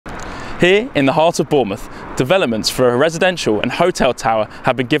Here, in the heart of Bournemouth, developments for a residential and hotel tower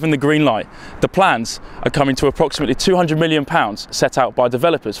have been given the green light. The plans are coming to approximately £200 million set out by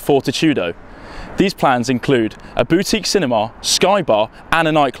developers Fortitudo. These plans include a boutique cinema, sky bar and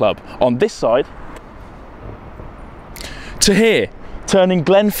a nightclub on this side, to here, turning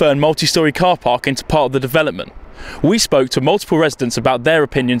Glenfern multi-storey car park into part of the development. We spoke to multiple residents about their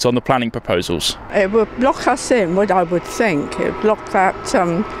opinions on the planning proposals. It would block us in, what I would think. It would block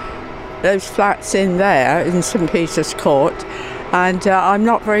those flats in there in St Peter's Court, and I'm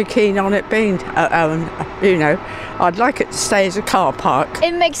not very keen on it being, you know, I'd like it to stay as a car park.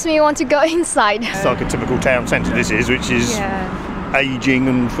 It makes me want to go inside. It's like a typical town centre this is, which is ageing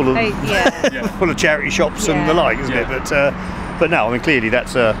and full of full of charity shops and the like, isn't it? But no, I mean clearly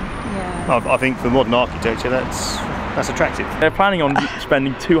that's I think for modern architecture that's attractive. They're planning on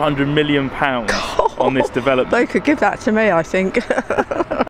spending £200 million on this development. They could give that to me, I think.